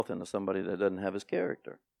into somebody that doesn't have his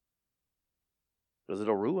character, because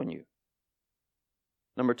it'll ruin you.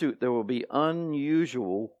 Number 2, there will be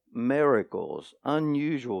unusual miracles.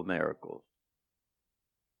 Unusual miracles.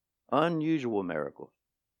 Unusual miracles.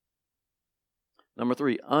 Number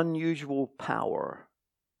 3, unusual power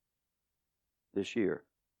this year.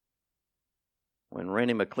 When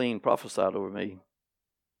Randy McLean prophesied over me,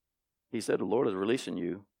 he said the Lord is releasing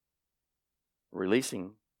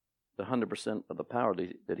the 100% of the power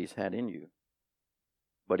that he's had in you.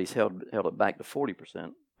 But he's held it back to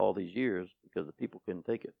 40% all these years because the people couldn't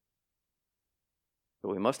take it. So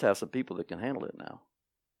we must have some people that can handle it now.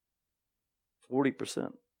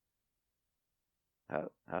 40%.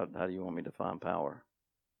 How do you want me to define power?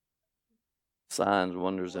 Signs,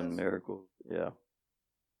 wonders, and miracles. Yeah.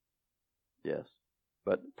 Yes.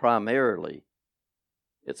 But primarily,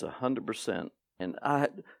 it's 100%. And I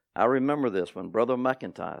remember this when Brother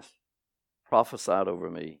McIntyre prophesied over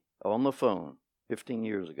me on the phone 15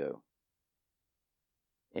 years ago.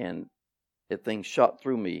 And that thing shot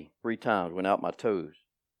through me 3 times, went out my toes.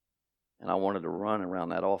 And I wanted to run around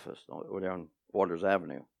that office over there on Waters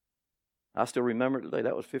Avenue. I still remember it today.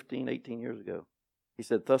 That was 15, 18 years ago. He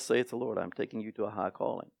said, "Thus saith the Lord, I'm taking you to a high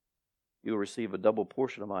calling. You will receive a double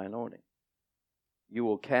portion of my anointing. You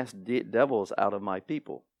will cast devils out of my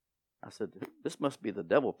people." I said, "This must be the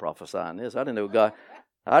devil prophesying this." I didn't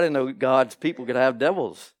know God's people could have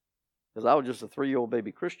devils, because I was just a 3-year-old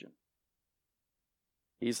baby Christian.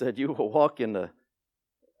 He said, "You will walk in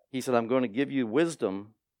he said, I'm going to give you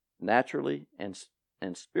wisdom naturally and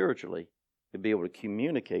spiritually to be able to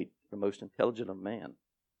communicate the most intelligent of man.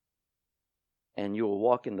 And you will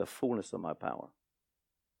walk in the fullness of my power."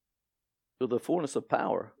 So the fullness of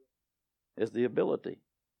power is the ability.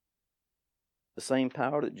 The same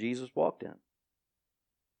power that Jesus walked in.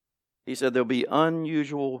 He said there'll be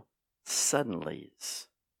unusual suddenlies.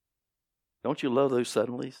 Don't you love those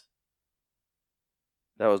suddenlies?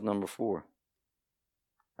 That was number 4.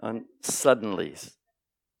 Suddenlies.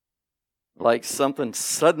 Like something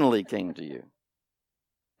suddenly came to you.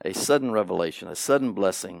 A sudden revelation, a sudden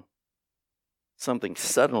blessing. Something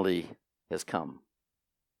suddenly has come.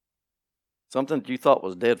 Something that you thought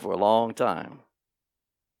was dead for a long time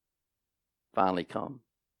finally come.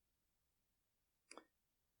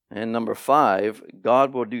 And number 5,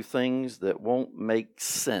 God will do things that won't make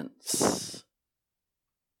sense.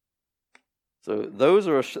 So those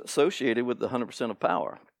are associated with the 100% of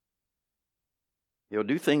power. He'll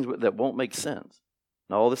do things that won't make sense.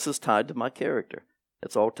 And all this is tied to my character.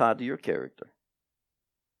 It's all tied to your character.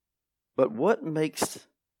 But what makes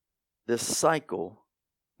this cycle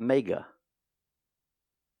mega?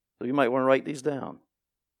 So you might want to write these down.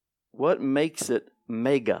 What makes it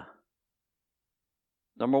mega?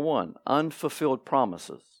 Number 1, unfulfilled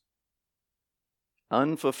promises.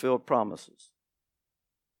 Unfulfilled promises.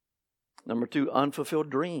 Number 2, unfulfilled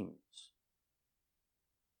dreams.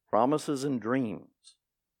 Promises and dreams.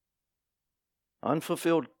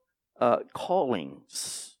 Unfulfilled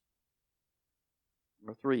callings.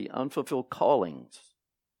 Number 3, unfulfilled callings.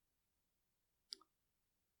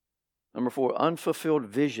 Number 4, unfulfilled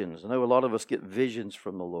visions. I know a lot of us get visions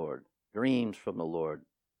from the Lord, dreams from the Lord.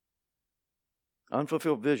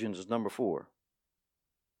 Unfulfilled visions is number 4.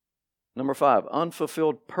 Number 5,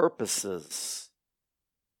 unfulfilled purposes.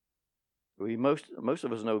 Most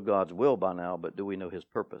of us know God's will by now, but do we know His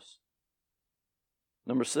purpose?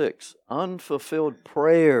 Number 6, unfulfilled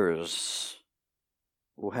prayers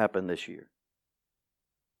will happen this year.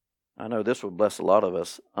 I know this will bless a lot of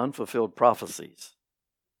us. Unfulfilled prophecies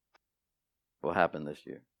will happen this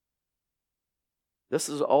year. This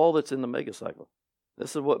is all that's in the mega cycle.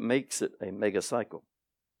 This is what makes it a mega cycle.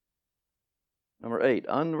 Number 8,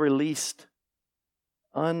 unreleased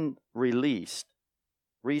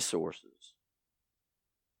resources.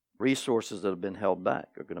 Resources that have been held back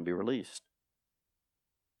are going to be released.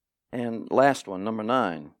 And last one, number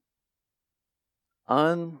 9,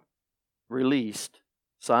 unreleased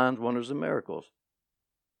signs, wonders, and miracles.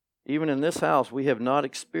 Even in this house, we have not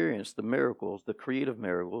experienced the miracles, the creative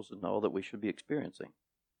miracles, and all that we should be experiencing.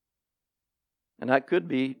 And that could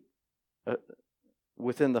be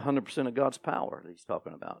within the 100% of God's power that He's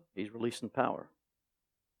talking about. He's releasing power.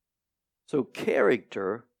 So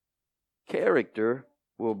character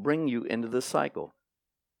will bring you into this cycle.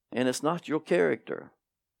 And it's not your character.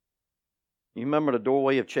 You remember the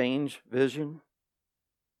doorway of change vision?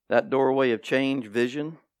 That doorway of change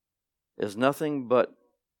vision is nothing but,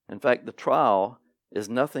 in fact, the trial is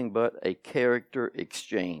nothing but a character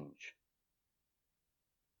exchange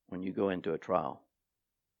when you go into a trial.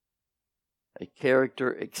 A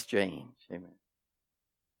character exchange. Amen.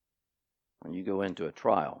 when you go into a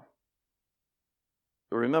trial.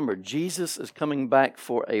 So remember, Jesus is coming back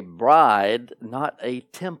for a bride, not a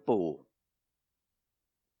temple.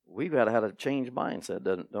 We've got to have a changed mindset,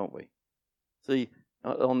 don't we? See,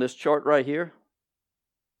 on this chart right here,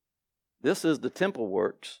 this is the temple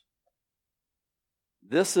works.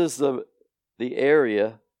 This is the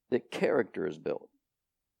area that character is built.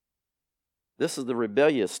 This is the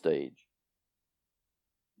rebellious stage.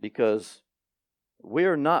 Because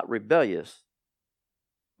we're not rebellious,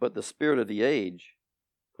 but the spirit of the age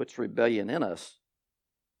puts rebellion in us,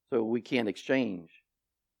 so we can't exchange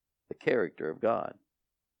the character of God.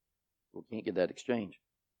 We can't get that exchange.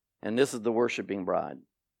 And this is the worshiping bride.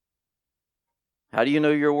 How do you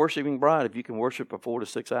know you're a worshiping bride? If you can worship for 4 to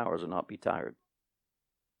 6 hours and not be tired.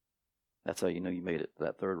 That's how you know you made it to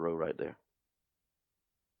that third row right there.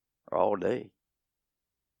 Or all day.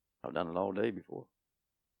 I've done it all day before.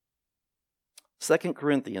 2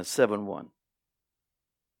 Corinthians 7:1.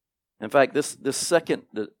 In fact,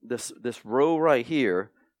 this row right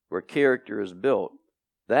here, where character is built,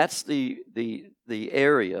 that's the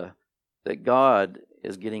area that God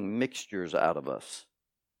is getting mixtures out of us.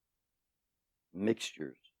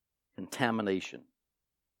 Mixtures, contamination.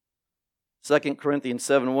 2 Corinthians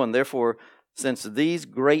 7:1. Therefore, since these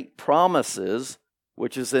great promises,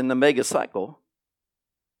 which is in the mega cycle,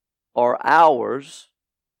 are ours,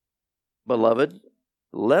 beloved,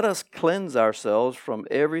 let us cleanse ourselves from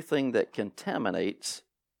everything that contaminates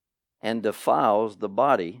and defiles the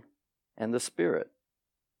body and the spirit,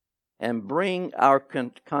 and bring our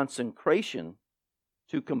consecration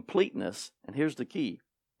to completeness, and here's the key,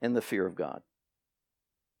 in the fear of God.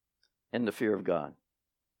 In the fear of God.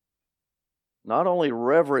 Not only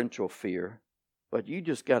reverential fear, but you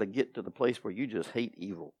just got to get to the place where you just hate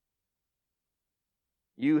evil.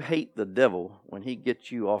 You hate the devil when he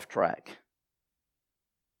gets you off track.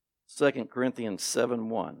 2 Corinthians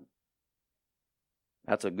 7:1.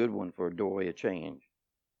 That's a good one for a doorway of change.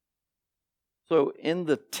 So in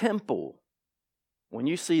the temple, when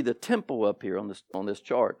you see the temple up here on this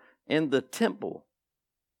chart, in the temple,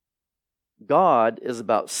 God is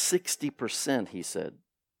about 60%, he said.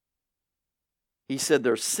 He said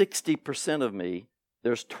there's 60% of me,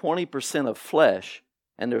 there's 20% of flesh,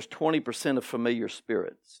 and there's 20% of familiar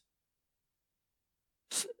spirits.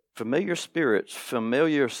 Familiar spirits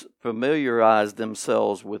familiarize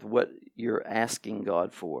themselves with what you're asking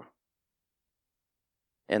God for.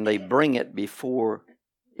 And they bring it before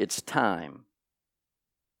it's time.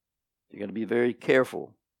 You're going to be very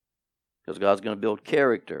careful, because God's going to build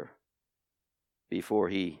character before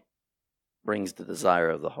he brings the desire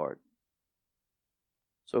of the heart.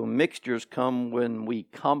 So mixtures come when we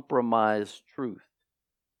compromise truth.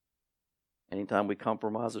 Anytime we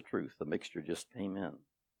compromise the truth, the mixture just came in.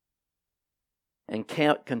 And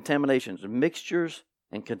contaminations. Mixtures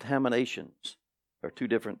and contaminations are two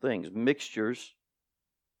different things. Mixtures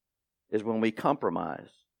is when we compromise.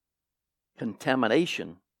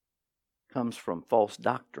 Contamination comes from false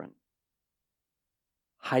doctrine.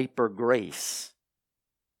 Hyper grace.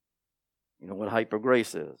 You know what hyper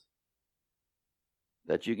grace is?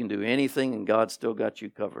 That you can do anything and God still got you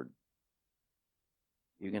covered.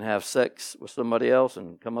 You can have sex with somebody else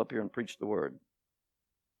and come up here and preach the word.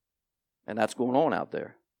 And that's going on out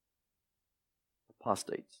there.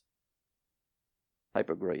 Apostates.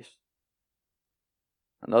 Hyper grace.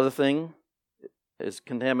 Another thing is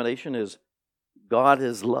contamination is God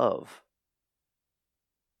is love,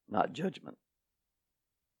 not judgment.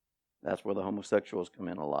 That's where the homosexuals come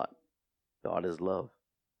in a lot. God is love,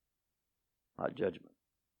 not judgment.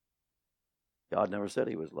 God never said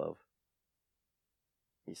he was love.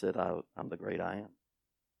 He said, I'm the great I am.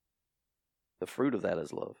 The fruit of that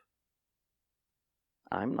is love.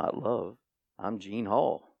 I'm not love. I'm Gene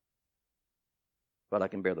Hall. But I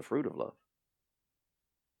can bear the fruit of love.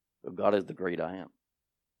 So God is the great I am.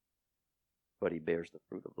 But he bears the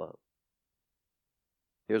fruit of love.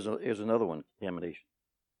 Here's another one, contamination.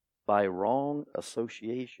 By wrong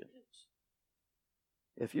associations.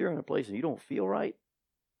 If you're in a place and you don't feel right,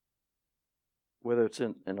 whether it's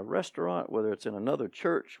in a restaurant, whether it's in another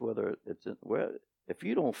church, if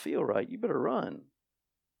you don't feel right, you better run.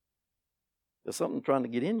 There's something trying to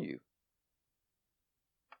get in you.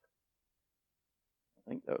 I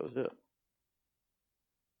think that was it.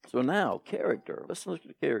 So now, character. Let's look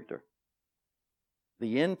at character.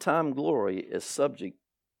 The end-time glory is subject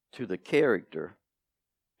to the character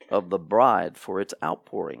of the bride for its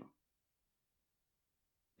outpouring.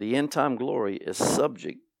 The end-time glory is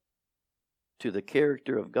subject to the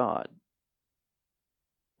character of God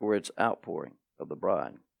for its outpouring of the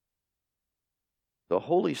bride. The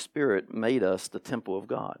Holy Spirit made us the temple of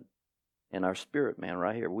God. in our spirit man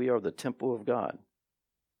right here. We are the temple of God.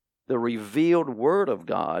 The revealed word of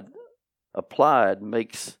God applied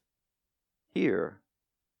makes here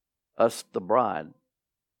us the bride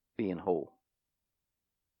being whole.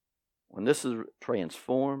 When this is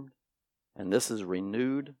transformed and this is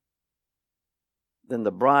renewed, then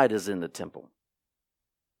the bride is in the temple.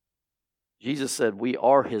 Jesus said we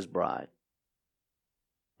are his bride.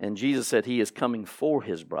 And Jesus said he is coming for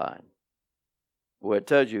his bride. Well, it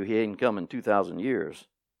tells you he ain't coming 2,000 years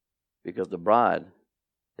because the bride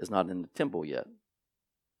is not in the temple yet.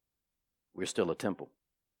 We're still a temple.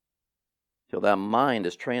 Till that mind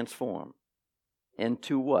is transformed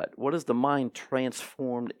into what? What is the mind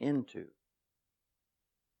transformed into?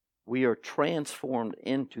 We are transformed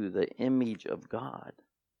into the image of God.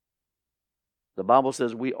 The Bible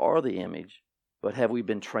says we are the image, but have we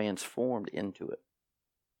been transformed into it?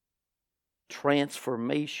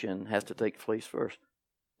 Transformation has to take place first.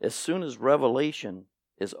 As soon as revelation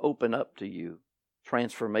is opened up to you,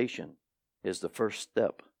 transformation is the first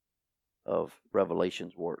step of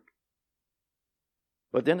revelation's work.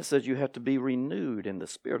 But then it says you have to be renewed in the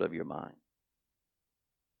spirit of your mind.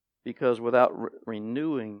 Because without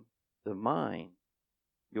renewing the mind,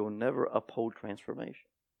 you'll never uphold transformation.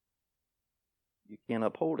 You can't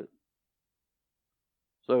uphold it.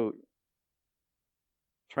 So,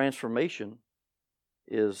 transformation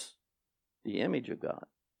is the image of God.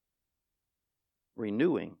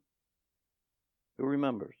 Renewing, who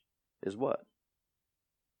remembers, is what?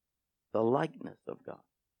 The likeness of God.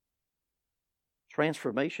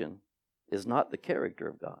 Transformation is not the character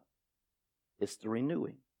of God. It's the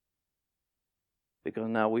renewing. Because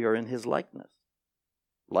now we are in his likeness.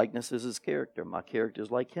 Likeness is his character. My character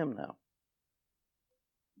is like him now.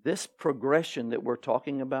 This progression that we're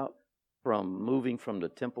talking about, from moving from the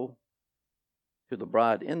temple to the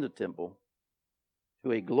bride in the temple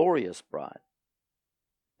to a glorious bride,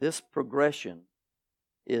 this progression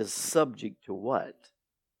is subject to what?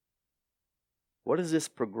 What is this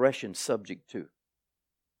progression subject to?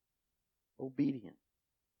 Obedience.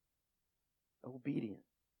 Obedience.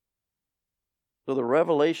 So the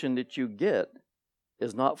revelation that you get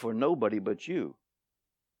is not for nobody but you.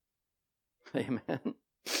 Amen.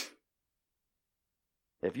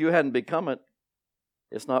 If you hadn't become it,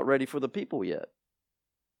 it's not ready for the people yet.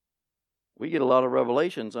 We get a lot of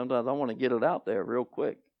revelation. Sometimes I want to get it out there real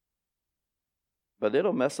quick. But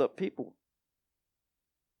it'll mess up people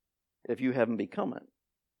if you haven't become it.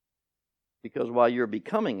 Because while you're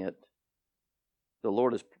becoming it, the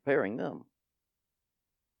Lord is preparing them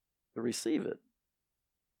to receive it.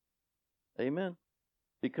 Amen.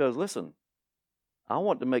 Because listen, I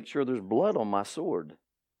want to make sure there's blood on my sword.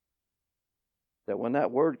 That when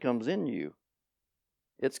that word comes in you,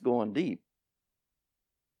 it's going deep.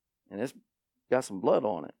 And it's got some blood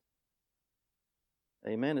on it.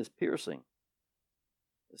 Amen. It's piercing.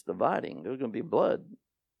 It's dividing. There's going to be blood.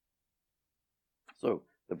 So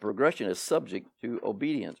the progression is subject to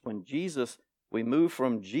obedience. When we move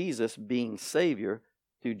from Jesus being Savior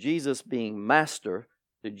to Jesus being Master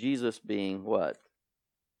to Jesus being what?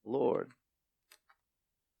 Lord.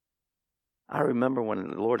 I remember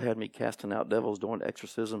when the Lord had me casting out devils, doing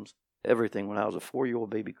exorcisms, everything when I was a 4-year-old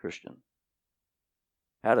baby Christian.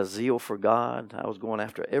 I had a zeal for God. I was going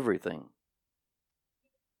after everything.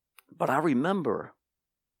 But I remember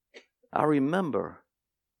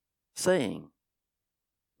saying,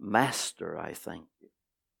 Master, I thank you.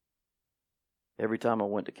 Every time I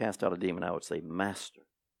went to cast out a demon, I would say, Master,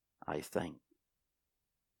 I thank you.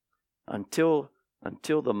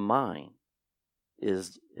 Until the mind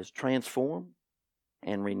is transformed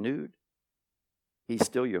and renewed, he's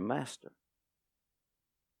still your master.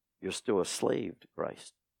 You're still a slave to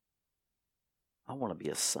Christ. I want to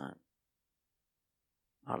be a son,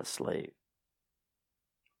 not a slave.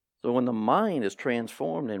 So when the mind is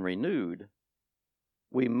transformed and renewed,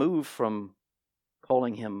 we move from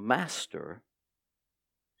calling him master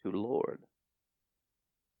to Lord.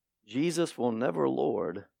 Jesus will never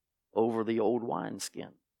lord over the old wineskin.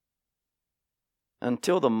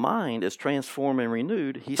 Until the mind is transformed and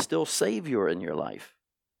renewed, he's still Savior in your life.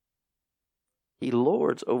 He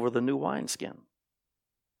lords over the new wineskin.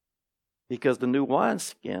 Because the new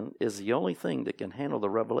wineskin is the only thing that can handle the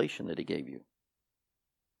revelation that he gave you.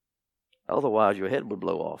 Otherwise, your head would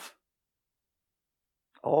blow off.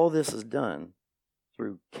 All this is done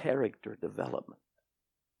through character development.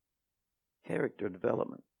 Character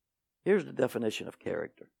development. Here's the definition of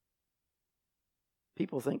character.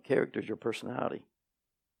 People think character is your personality.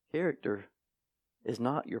 Character is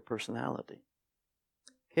not your personality.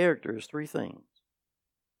 Character is 3 things.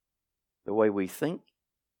 The way we think,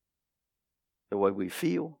 the way we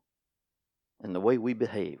feel, and the way we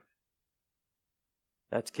behave.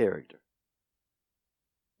 That's character.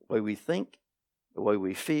 The way we think, the way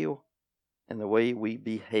we feel, and the way we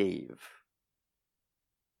behave.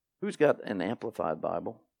 Who's got an Amplified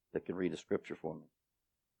Bible that can read a scripture for me?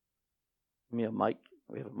 Give me a mic.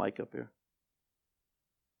 We have a mic up here.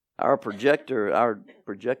 Our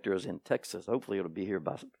projector is in Texas. Hopefully it'll be here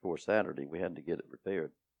before Saturday. We had to get it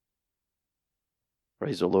repaired.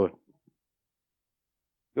 Praise the Lord.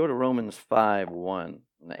 Go to Romans 5:1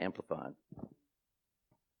 in the Amplified.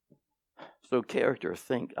 So character,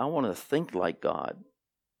 think. I want to think like God.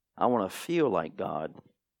 I want to feel like God.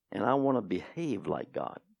 And I want to behave like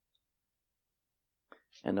God.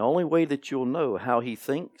 And the only way that you'll know how he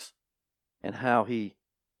thinks and how he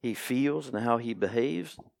feels and how he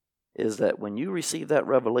behaves is that when you receive that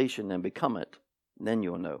revelation and become it, then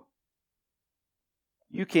you'll know.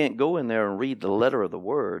 You can't go in there and read the letter of the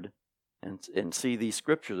Word and see these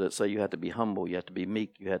scriptures that say you have to be humble, you have to be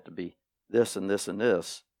meek, you have to be this and this and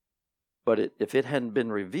this. But if it hadn't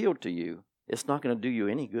been revealed to you, it's not going to do you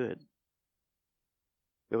any good.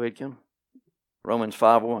 Go ahead, Kim. Romans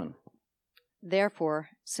 5:1. Therefore,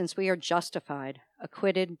 since we are justified,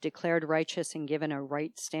 acquitted, declared righteous, and given a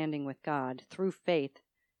right standing with God through faith,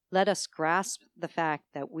 let us grasp the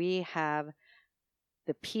fact that we have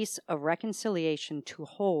the peace of reconciliation to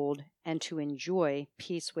hold and to enjoy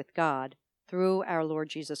peace with God through our Lord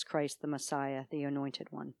Jesus Christ, the Messiah, the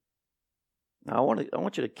Anointed One. Now, I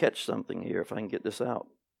want you to catch something here if I can get this out.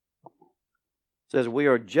 It says we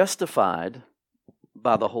are justified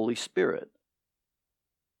by the Holy Spirit,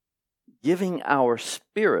 giving our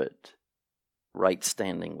spirit right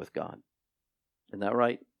standing with God. Isn't that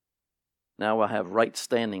right? Now I have right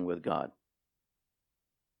standing with God.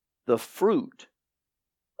 The fruit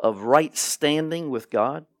of right standing with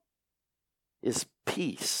God is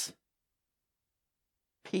peace.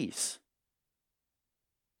 Peace.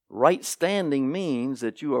 Right standing means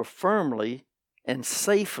that you are firmly and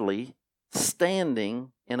safely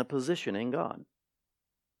standing in a position in God.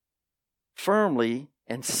 Firmly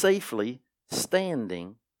and safely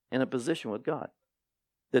standing in a position with God.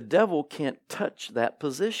 The devil can't touch that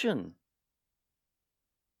position.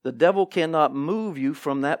 The devil cannot move you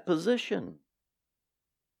from that position.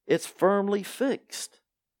 It's firmly fixed.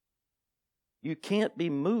 You can't be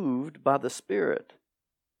moved by the Spirit.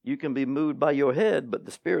 You can be moved by your head, but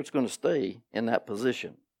the Spirit's going to stay in that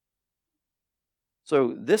position.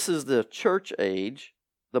 So this is the church age,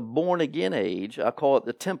 the born-again age. I call it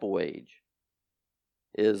the temple age,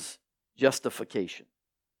 is justification.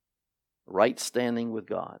 Right standing with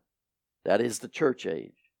God. That is the church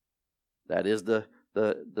age. That is the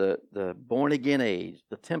born-again age,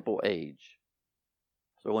 the temple age.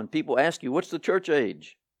 So when people ask you, what's the church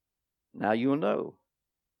age? Now you'll know.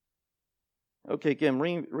 Okay, Kim,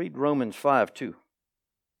 read Romans 5:2.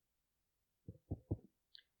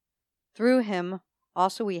 Through him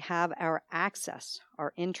also we have our access,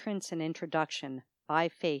 our entrance and introduction by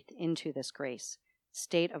faith into this grace,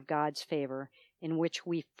 state of God's favor, in which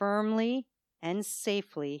we firmly and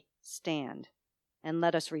safely stand. And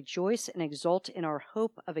let us rejoice and exult in our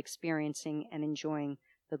hope of experiencing and enjoying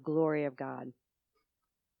the glory of God.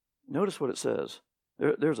 Notice what it says.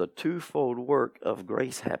 There's a twofold work of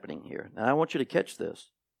grace happening here. Now, I want you to catch this,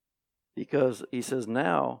 because he says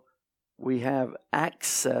now we have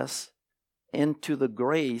access into the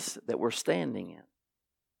grace that we're standing in.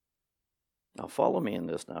 Now, follow me in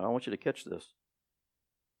this now. I want you to catch this.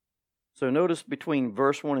 So notice between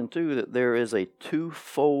verse 1 and 2 that there is a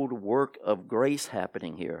twofold work of grace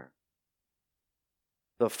happening here.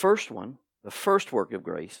 The first one, the first work of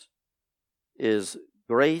grace, is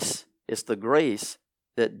grace. It's the grace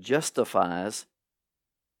that justifies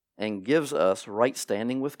and gives us right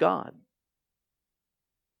standing with God.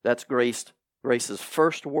 That's grace. Grace's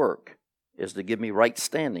first work is to give me right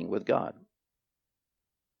standing with God.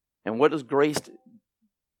 And what does grace do?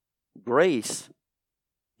 Grace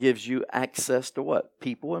gives you access to what?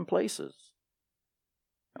 People and places.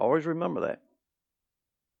 Always remember that.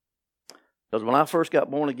 Because when I first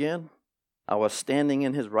got born again, I was standing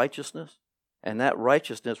in His righteousness, and that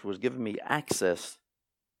righteousness was giving me access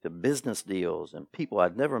to business deals and people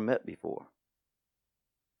I'd never met before.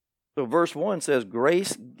 So verse 1 says,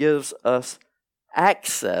 grace gives us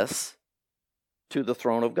access to the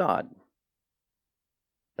throne of God.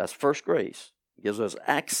 That's first grace. It gives us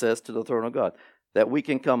access to the throne of God, that we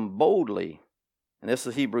can come boldly, and this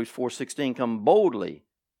is Hebrews 4:16, come boldly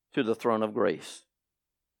to the throne of grace,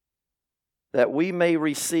 that we may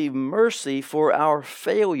receive mercy for our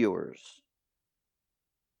failures.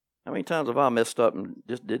 How many times have I messed up and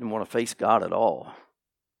just didn't want to face God at all?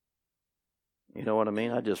 You know what I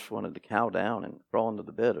mean? I just wanted to cow down and crawl into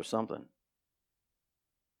the bed or something.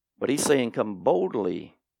 But he's saying, come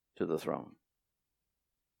boldly to the throne.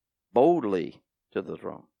 Boldly to the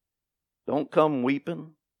throne. Don't come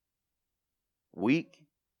weeping, weak,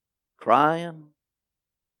 crying.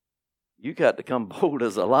 You got to come bold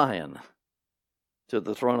as a lion to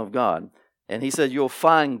the throne of God. And he said you'll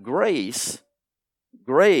find grace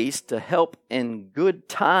to help in good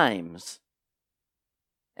times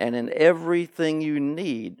and in everything you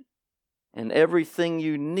need. In everything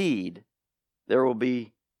you need, there will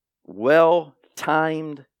be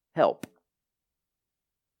well-timed help.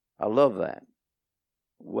 I love that.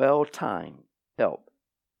 Well-timed help.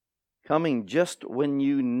 Coming just when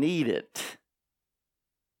you need it.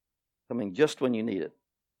 Coming just when you need it.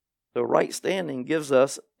 So right standing gives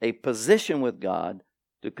us a position with God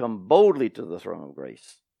to come boldly to the throne of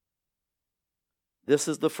grace. This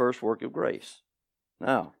is the first work of grace.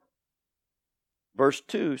 Now, verse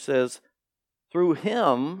 2 says, through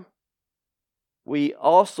him we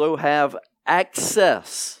also have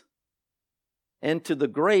access into the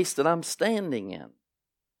grace that I'm standing in.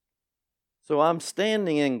 So I'm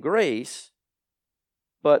standing in grace,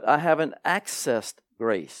 but I haven't accessed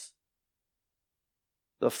grace.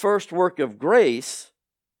 The first work of grace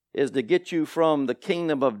is to get you from the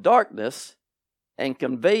kingdom of darkness and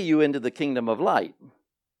convey you into the kingdom of light.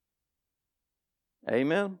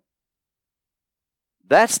 Amen?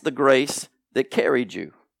 That's the grace that carried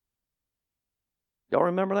you. Y'all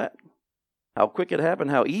remember that? How quick it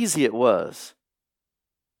happened, how easy it was.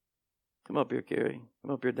 Come up here, Carrie.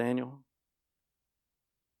 Come up here, Daniel.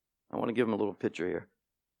 I want to give him a little picture here.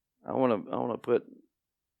 I want to put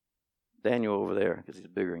Daniel over there because he's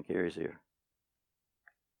bigger and Carrie's here.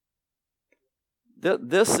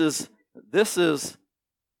 This is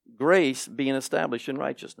grace being established in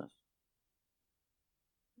righteousness.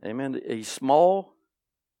 Amen. He's small,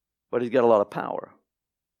 but he's got a lot of power.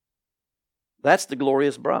 That's the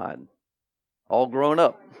glorious bride, all grown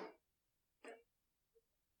up.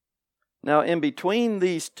 Now, in between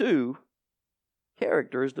these two,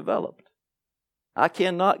 character is developed. I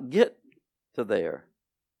cannot get to there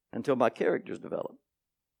until my character is developed,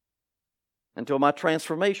 until my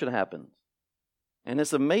transformation happens. And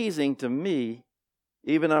it's amazing to me,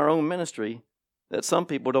 even our own ministry, that some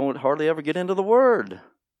people don't hardly ever get into the Word.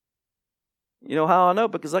 You know how I know?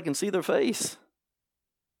 Because I can see their face.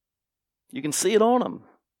 You can see it on them.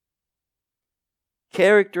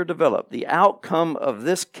 Character developed. The outcome of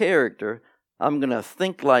this character, I'm going to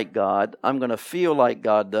think like God, I'm going to feel like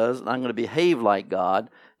God does, and I'm going to behave like God,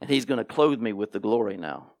 and He's going to clothe me with the glory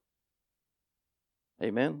now.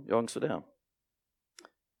 Amen? Y'all can sit down.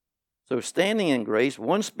 So standing in grace,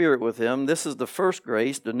 one spirit with Him, this is the first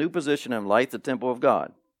grace, the new position in life, the temple of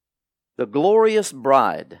God. The glorious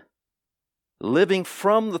bride, living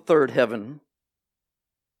from the third heaven.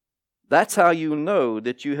 That's how you know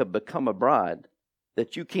that you have become a bride,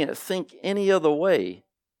 that you can't think any other way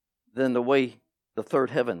than the way the third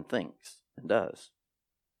heaven thinks and does.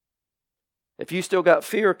 If you still got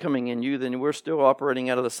fear coming in you, then we're still operating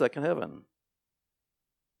out of the second heaven.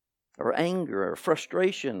 Or anger, or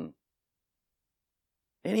frustration,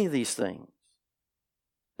 any of these things.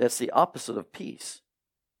 That's the opposite of peace.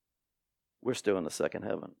 We're still in the second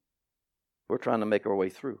heaven. We're trying to make our way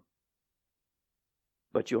through.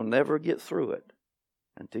 But you'll never get through it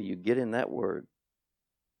until you get in that Word.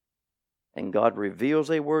 And God reveals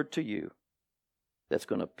a word to you that's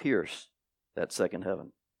going to pierce that second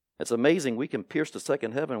heaven. It's amazing we can pierce the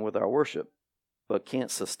second heaven with our worship, but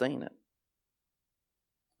can't sustain it.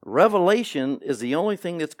 Revelation is the only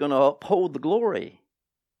thing that's going to uphold the glory.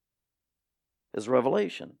 Is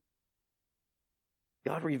revelation.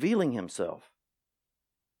 God revealing Himself.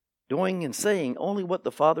 Doing and saying only what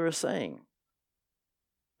the Father is saying.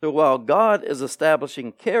 So while God is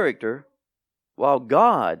establishing character, follow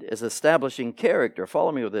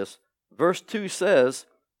me with this, verse 2 says,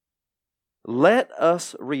 let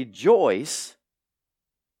us rejoice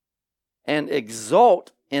and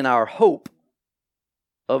exult in our hope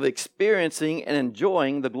of experiencing and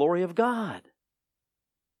enjoying the glory of God.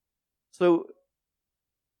 So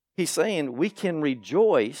He's saying we can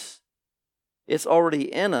rejoice. It's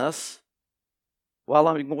already in us while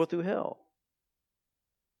I'm going through hell.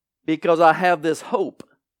 Because I have this hope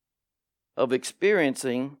of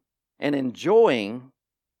experiencing and enjoying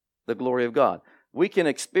the glory of God. We can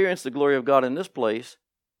experience the glory of God in this place,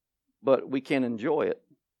 but we can't enjoy it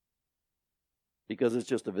because it's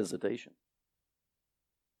just a visitation.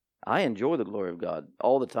 I enjoy the glory of God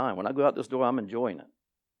all the time. When I go out this door, I'm enjoying it.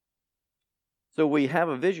 So we have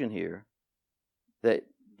a vision here that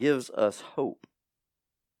gives us hope.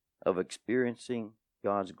 of experiencing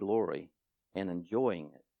God's glory and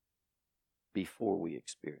enjoying it before we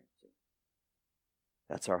experience it.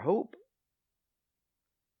 That's our hope.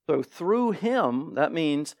 So through Him, that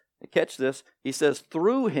means, catch this, he says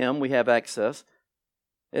through Him we have access.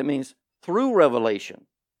 It means through revelation.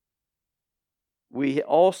 We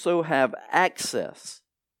also have access.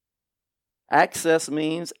 Access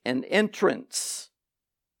means an entrance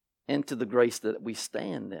into the grace that we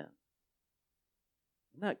stand in.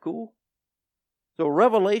 Isn't that cool? So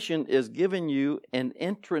revelation is giving you an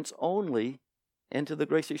entrance only into the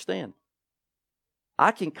grace you stand.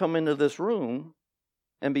 I can come into this room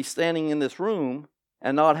and be standing in this room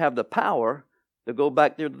and not have the power to go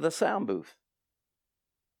back there to the sound booth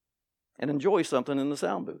and enjoy something in the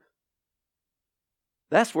sound booth.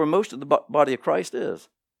 That's where most of the body of Christ is.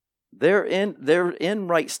 They're in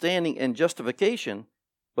right standing and justification,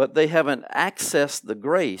 but they haven't accessed the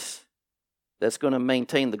grace that's going to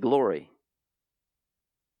maintain the glory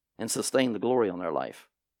and sustain the glory on their life.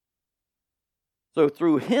 So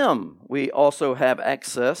through Him, we also have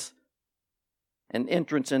access and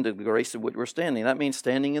entrance into the grace of which we're standing. That means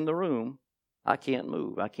standing in the room, I can't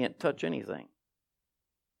move. I can't touch anything.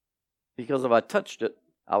 Because if I touched it,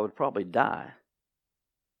 I would probably die.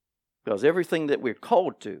 Because everything that we're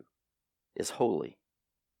called to is holy.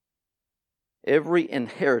 Every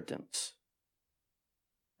inheritance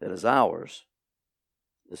that is ours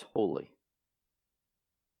is holy.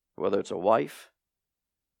 Whether it's a wife,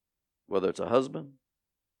 whether it's a husband,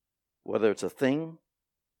 whether it's a thing,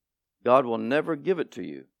 God will never give it to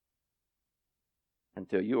you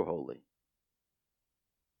until you're holy.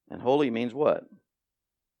 And holy means what?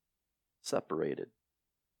 Separated.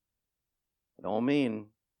 It don't mean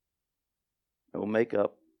no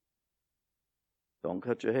makeup. Don't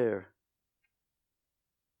cut your hair.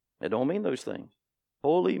 It don't mean those things.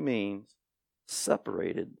 Holy means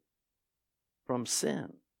separated from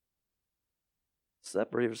sin.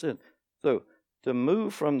 Separated from sin. So, to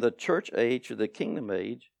move from the church age to the kingdom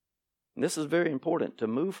age, and this is very important, to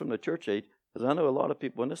move from the church age, because I know a lot of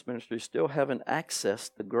people in this ministry still haven't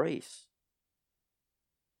accessed the grace.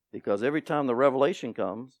 Because every time the revelation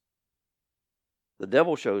comes, the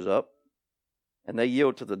devil shows up, and they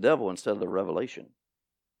yield to the devil instead of the revelation.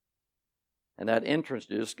 And that entrance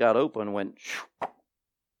just got open and went, shoo.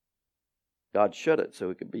 God shut it so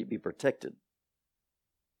it could be protected.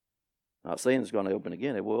 Not saying it's going to open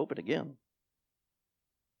again. It will open again.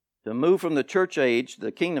 To move from the church age to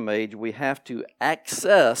the kingdom age, we have to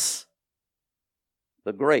access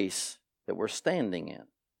the grace that we're standing in.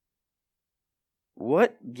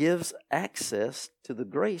 What gives access to the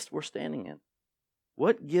grace we're standing in?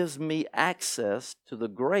 What gives me access to the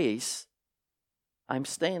grace I'm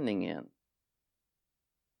standing in?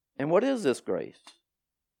 And what is this grace?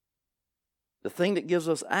 The thing that gives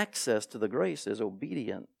us access to the grace is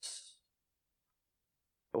obedience.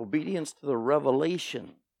 Obedience to the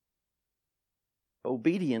revelation.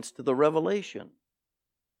 Obedience to the revelation.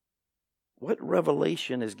 What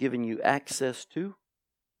revelation is giving you access to?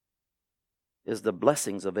 Is the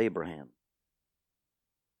blessings of Abraham.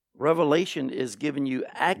 Revelation is giving you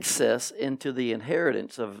access into the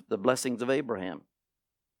inheritance of the blessings of Abraham.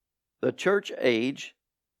 The church age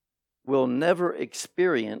will never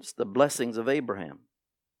experience the blessings of Abraham.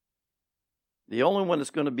 The only one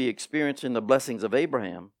that's going to be experiencing the blessings of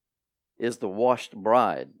Abraham is the washed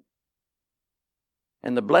bride.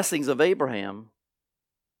 And the blessings of Abraham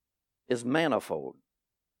is manifold.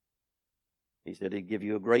 He said he'd give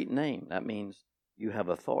you a great name. That means you have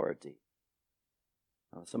authority.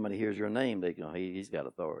 Somebody hears your name, they go, he's got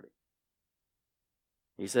authority.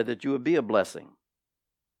 He said that you would be a blessing.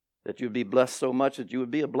 That you would be blessed so much that you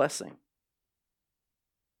would be a blessing.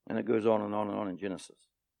 And it goes on and on and on in Genesis.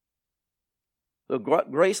 So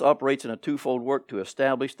grace operates in a twofold work to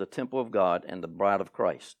establish the temple of God and the bride of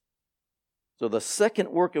Christ. So the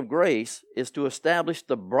second work of grace is to establish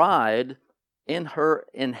the bride in her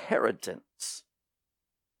inheritance.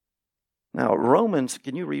 Now, Romans,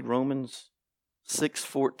 can you read Romans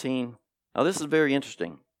 6:14? Now, this is very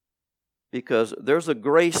interesting because there's a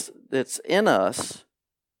grace that's in us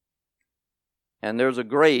and there's a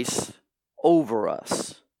grace over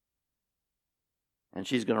us. And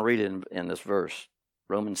she's going to read it in this verse,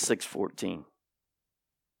 Romans 6:14.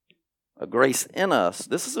 A grace in us.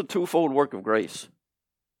 This is a twofold work of grace.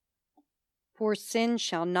 For sin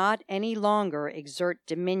shall not any longer exert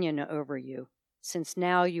dominion over you, since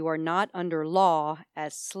now you are not under law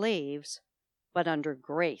as slaves, but under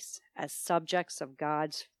grace as subjects of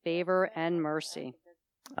God's favor and mercy.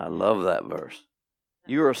 I love that verse.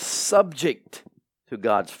 You are subject to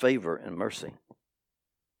God's favor and mercy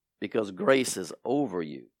because grace is over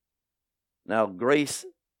you. Now, grace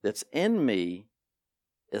that's in me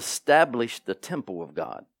established the temple of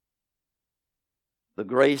God. The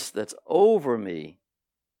grace that's over me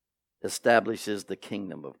establishes the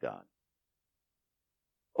kingdom of God.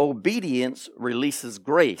 Obedience releases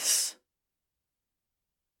grace.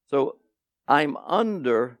 So I'm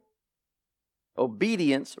under,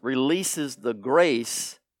 obedience releases the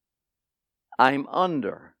grace I'm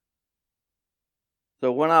under.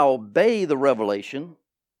 So when I obey the revelation,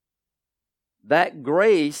 that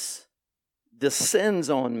grace descends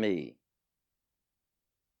on me,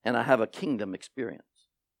 and I have a kingdom experience.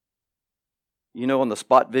 You know, in the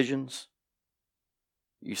spot visions,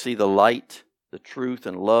 you see the light, the truth,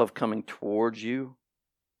 and love coming towards you.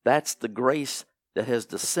 That's the grace that has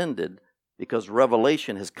descended because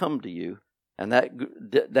revelation has come to you, and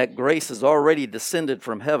that grace has already descended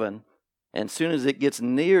from heaven. And as soon as it gets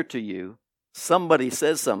near to you, somebody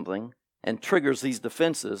says something and triggers these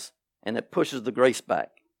defenses, and it pushes the grace back.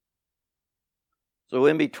 So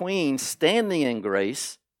in between standing in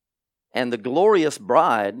grace and the glorious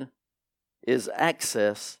bride is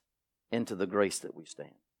access into the grace that we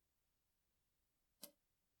stand.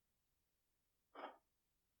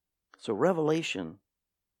 So revelation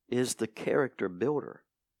is the character builder.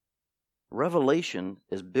 Revelation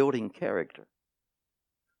is building character.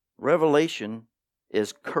 Revelation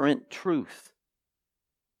is current truth.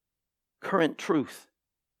 Current truth.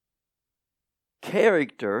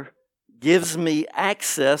 Character gives me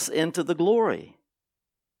access into the glory.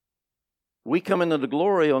 We come into the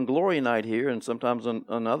glory on glory night here, and sometimes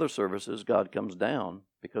on other services, God comes down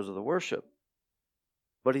because of the worship.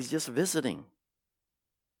 But He's just visiting.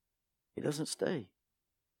 He doesn't stay.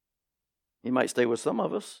 He might stay with some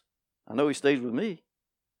of us. I know He stays with me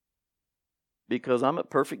because I'm at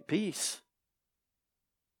perfect peace.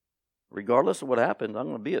 Regardless of what happens, I'm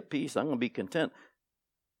going to be at peace. I'm going to be content.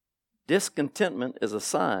 Discontentment is a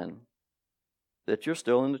sign that you're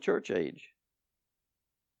still in the church age.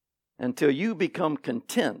 Until you become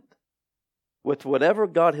content with whatever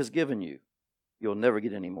God has given you, you'll never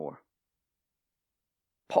get any more.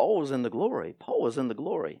 Paul was in the glory. Paul was in the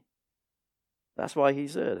glory. That's why he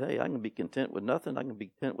said, hey, I can be content with nothing. I can be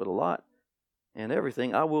content with a lot. And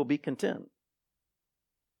everything, I will be content.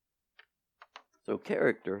 So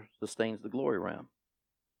character sustains the glory realm.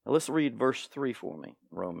 Now let's read verse 3 for me,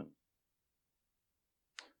 Romans.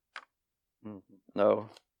 No.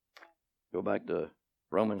 Go back to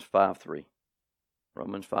Romans 5:3.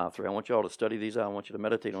 Romans 5:3. I want you all to study these out. I want you to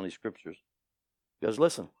meditate on these scriptures. Because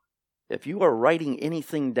listen, if you are writing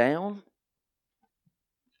anything down,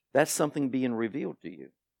 that's something being revealed to you.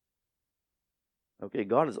 Okay,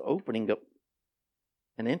 God is opening up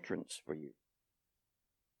an entrance for you,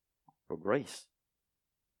 for grace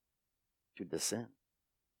to descend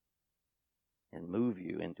and move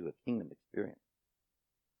you into a kingdom experience.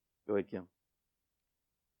 Go ahead, Kim.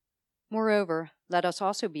 Moreover, let us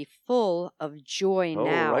also be full of joy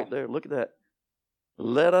now. Oh, right there. Look at that.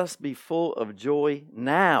 Let us be full of joy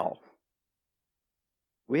now.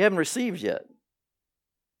 We haven't received yet.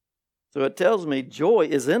 So it tells me joy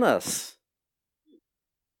is in us.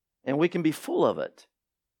 And we can be full of it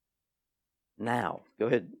now. Go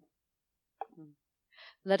ahead.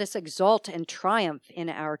 Let us exult and triumph in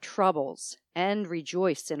our troubles and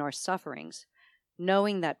rejoice in our sufferings,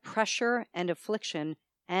 knowing that pressure and affliction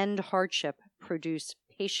and hardship produce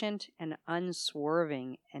patient and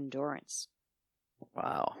unswerving endurance.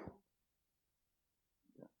 Wow.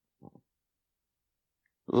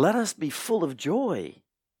 Let us be full of joy.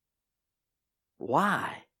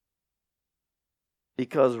 Why?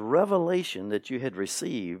 Because revelation that you had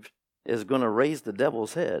received is going to raise the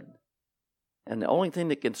devil's head. And the only thing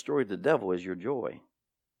that can destroy the devil is your joy.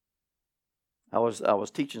 I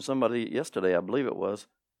was teaching somebody yesterday, I believe it was.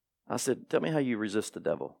 I said, tell me how you resist the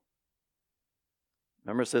devil.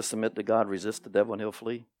 Remember it says, submit to God, resist the devil, and he'll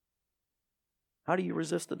flee. How do you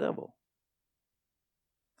resist the devil?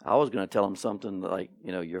 I was going to tell him something like,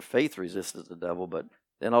 your faith resists the devil, but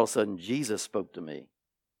then all of a sudden Jesus spoke to me.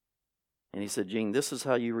 And He said, Gene, this is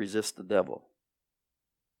how you resist the devil.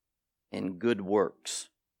 In good works.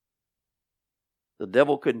 The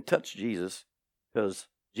devil couldn't touch Jesus because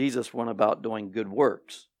Jesus went about doing good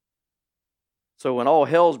works. So when all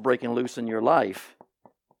hell's breaking loose in your life,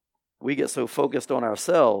 we get so focused on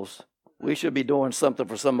ourselves, we should be doing something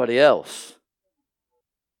for somebody else.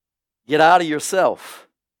 Get out of yourself.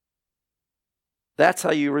 That's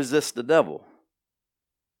how you resist the devil.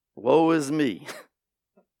 Woe is me.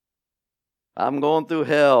 I'm going through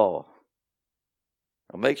hell.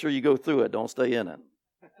 Well, make sure you go through it. Don't stay in it.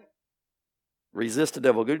 Resist the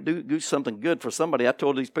devil. Go do something good for somebody. I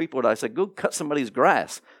told these people, I said, go cut somebody's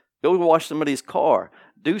grass. Go wash somebody's car.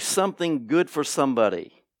 Do something good for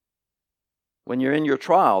somebody. When you're in your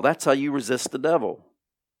trial, that's how you resist the devil.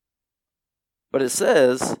 But it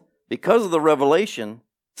says, because of the revelation,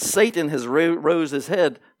 Satan has rose his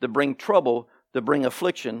head to bring trouble, to bring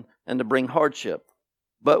affliction, and to bring hardship.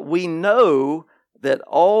 But we know that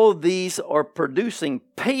all these are producing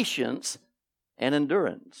patience and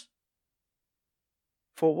endurance.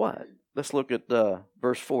 For what? Let's look at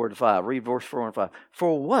verse 4 and 5. Read verse 4 and 5.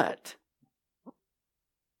 For what?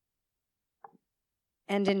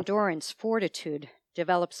 And endurance, fortitude,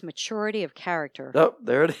 develops maturity of character. Oh,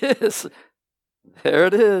 there it is. There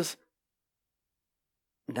it is.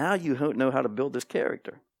 Now you know how to build this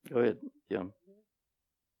character. Go ahead, Jim.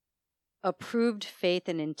 Approved faith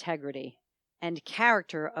and integrity, and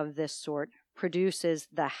character of this sort produces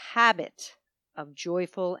the habit of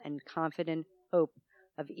joyful and confident hope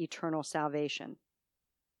of eternal salvation.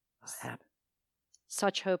 A habit.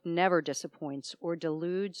 Such hope never disappoints or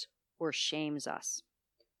deludes or shames us.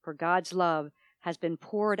 For God's love has been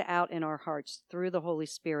poured out in our hearts through the Holy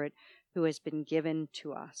Spirit who has been given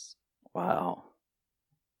to us. Wow.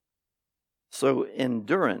 So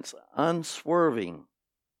endurance, unswerving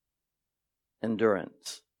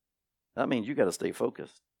endurance. That means you got to stay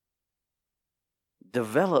focused.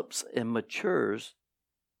 Develops and matures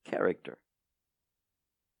character.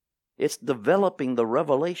 It's developing the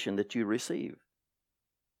revelation that you receive.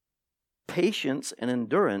 Patience and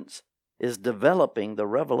endurance is developing the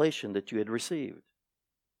revelation that you had received.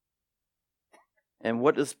 And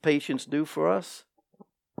what does patience do for us?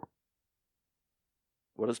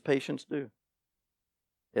 What does patience do?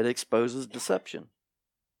 It exposes deception.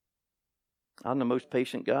 I'm the most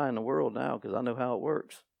patient guy in the world now because I know how it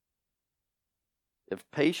works. If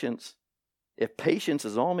patience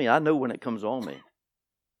is on me, I know when it comes on me.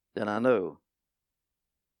 Then I know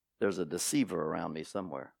there's a deceiver around me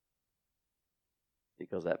somewhere.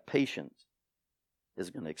 Because that patience is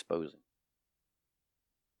going to expose him.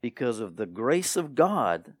 Because of the grace of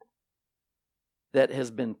God that has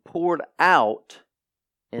been poured out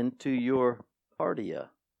into your cardia.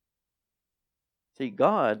 See,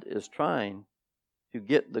 God is trying to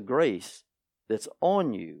get the grace that's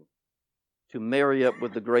on you to marry up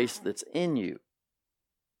with the grace that's in you.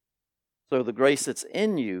 So the grace that's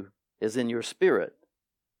in you is in your spirit,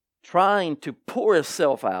 trying to pour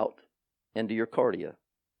itself out into your cardia,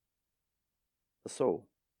 the soul.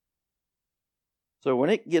 So when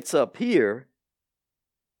it gets up here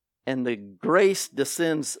and the grace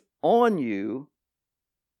descends on you,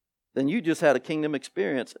 then you just had a kingdom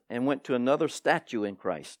experience and went to another statue in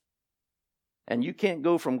Christ. And you can't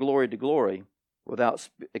go from glory to glory without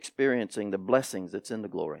experiencing the blessings that's in the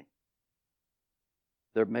glory.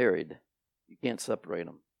 They're married. You can't separate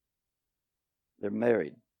them. They're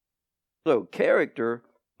married. So character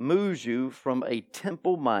moves you from a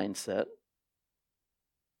temple mindset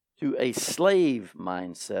to a slave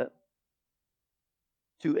mindset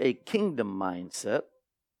to a kingdom mindset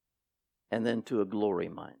and then to a glory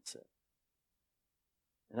mindset.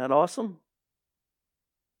 Isn't that awesome?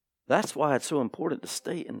 That's why it's so important to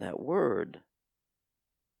stay in that word.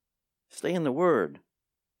 Stay in the word.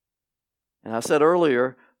 And I said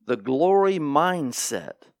earlier, the glory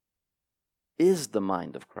mindset is the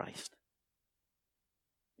mind of Christ.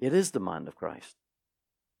 It is the mind of Christ.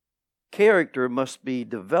 Character must be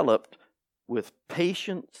developed with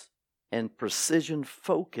patience and precision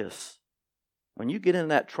focus. When you get in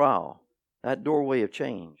that trial, that doorway of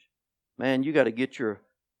change, man, you got to get your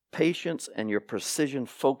patience and your precision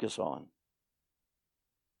focus on.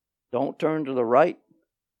 Don't turn to the right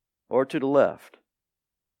or to the left.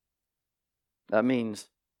 That means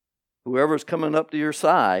whoever's coming up to your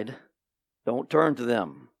side, don't turn to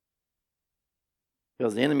them.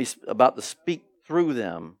 Because the enemy's about to speak through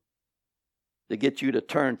them to get you to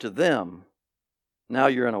turn to them. Now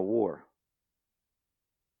you're in a war.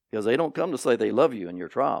 Because they don't come to say they love you in your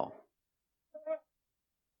trial.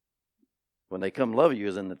 When they come love you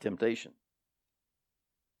is in the temptation.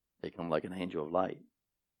 They come like an angel of light.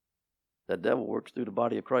 That devil works through the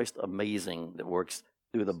body of Christ. Amazing that works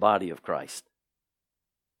through the body of Christ.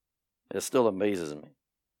 It still amazes me.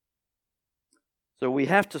 So we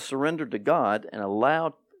have to surrender to God and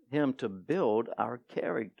allow Him to build our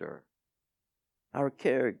character. Our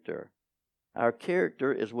character. Our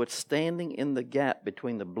character is what's standing in the gap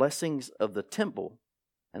between the blessings of the temple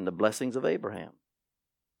and the blessings of Abraham.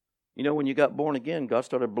 You know, when you got born again, God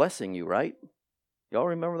started blessing you, right? Y'all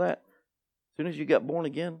remember that? As soon as you got born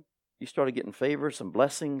again, you started getting favors and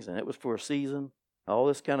blessings, and it was for a season, all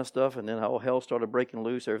this kind of stuff, and then all hell started breaking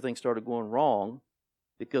loose. Everything started going wrong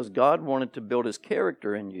because God wanted to build His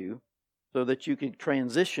character in you so that you can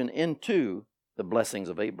transition into the blessings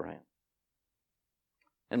of Abraham.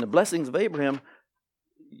 And the blessings of Abraham,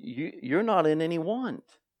 you're not in any want.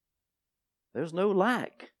 There's no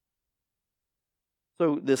lack.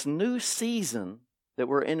 So this new season that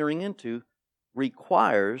we're entering into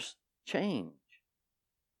requires change.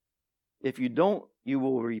 If you don't, you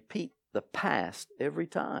will repeat the past every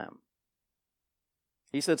time.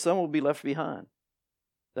 He said some will be left behind.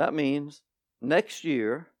 That means next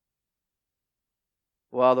year,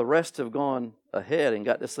 while the rest have gone ahead and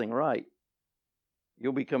got this thing right,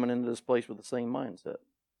 you'll be coming into this place with the same mindset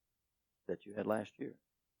that you had last year.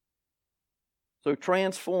 So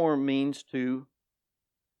transform means to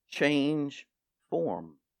change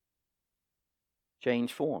form.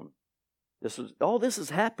 Change form. All this is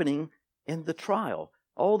happening in the trial.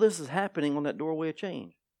 All this is happening on that doorway of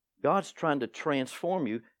change. God's trying to transform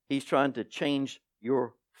you. He's trying to change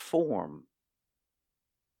your form.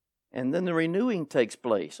 And then the renewing takes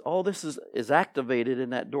place. All this is activated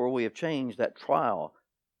in that doorway of change, that trial.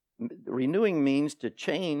 Renewing means to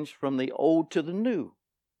change from the old to the new.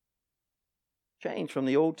 Change from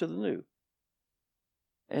the old to the new.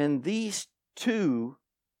 And these two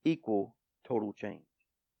equal total change.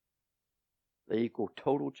 They equal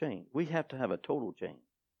total change. We have to have a total change,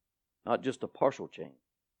 not just a partial change.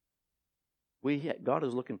 God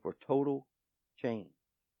is looking for total change.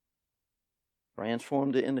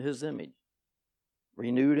 Transformed into His image,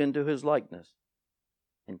 renewed into His likeness,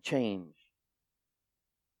 and changed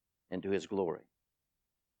into His glory.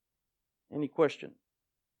 Any question?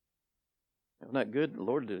 Isn't that good? The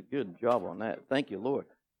Lord did a good job on that. Thank you, Lord.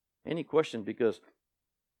 Any question? Because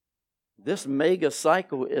this mega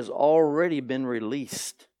cycle has already been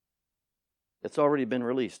released. It's already been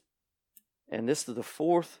released. And this is the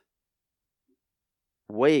fourth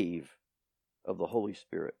wave of the Holy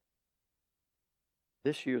Spirit.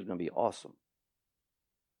 This year is going to be awesome.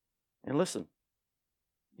 And listen,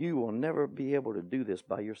 you will never be able to do this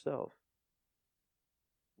by yourself.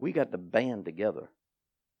 We got to band together.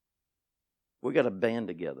 We got to band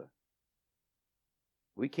together.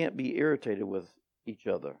 We can't be irritated with each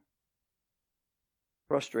other,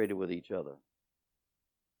 frustrated with each other.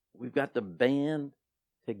 We've got to band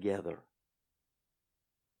together.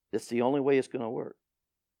 It's the only way it's going to work.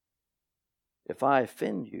 If I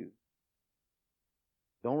offend you,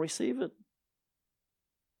 don't receive it.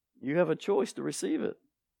 You have a choice to receive it.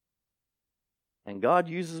 And God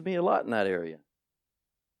uses me a lot in that area.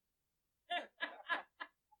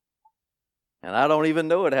 And I don't even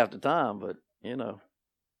know it half the time, but,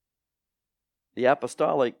 the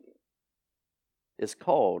apostolic is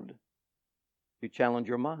called to challenge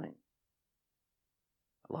your mind.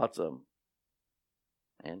 Lots of them.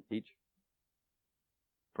 And teach.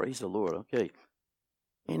 Praise the Lord. Okay.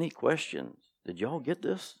 Any questions? Did y'all get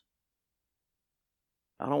this?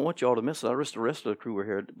 I don't want y'all to miss it. The rest of the crew are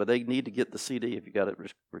here, but they need to get the CD if you got it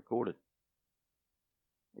recorded.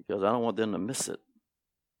 Because I don't want them to miss it.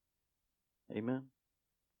 Amen.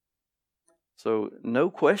 So, no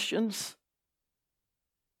questions?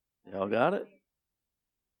 Y'all got it?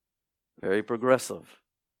 Very progressive.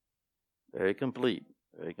 Very complete.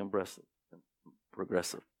 Very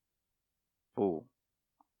progressive. Full.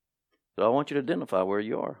 So I want you to identify where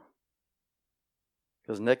you are.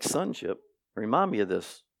 Because next sonship, remind me of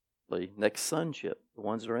this, Lee. Next sonship, the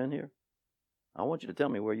ones that are in here, I want you to tell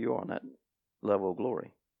me where you are on that level of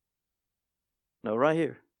glory. No, right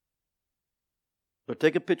here. So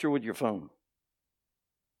take a picture with your phone.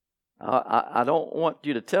 I don't want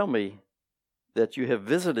you to tell me that you have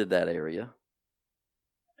visited that area.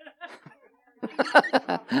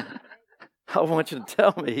 I want you to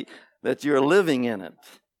tell me that you're living in it.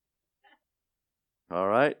 All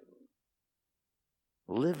right?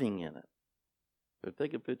 Living in it. So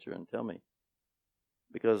take a picture and tell me.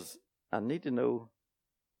 Because I need to know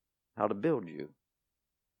how to build you.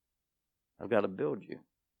 I've got to build you.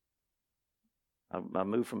 I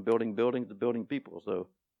moved from building buildings to building people. So,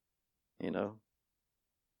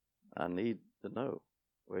 I need to know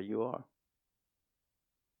where you are.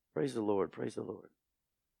 Praise the Lord. Praise the Lord.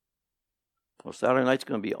 Well, Saturday night's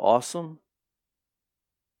going to be awesome.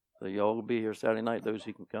 So y'all will be here Saturday night, those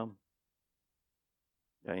who can come.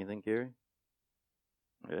 Got anything, Gary?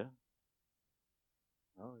 Yeah?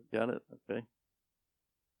 Oh, you got it? Okay.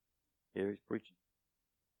 Gary's preaching.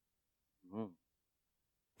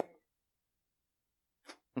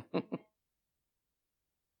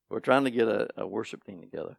 We're trying to get a worship team together.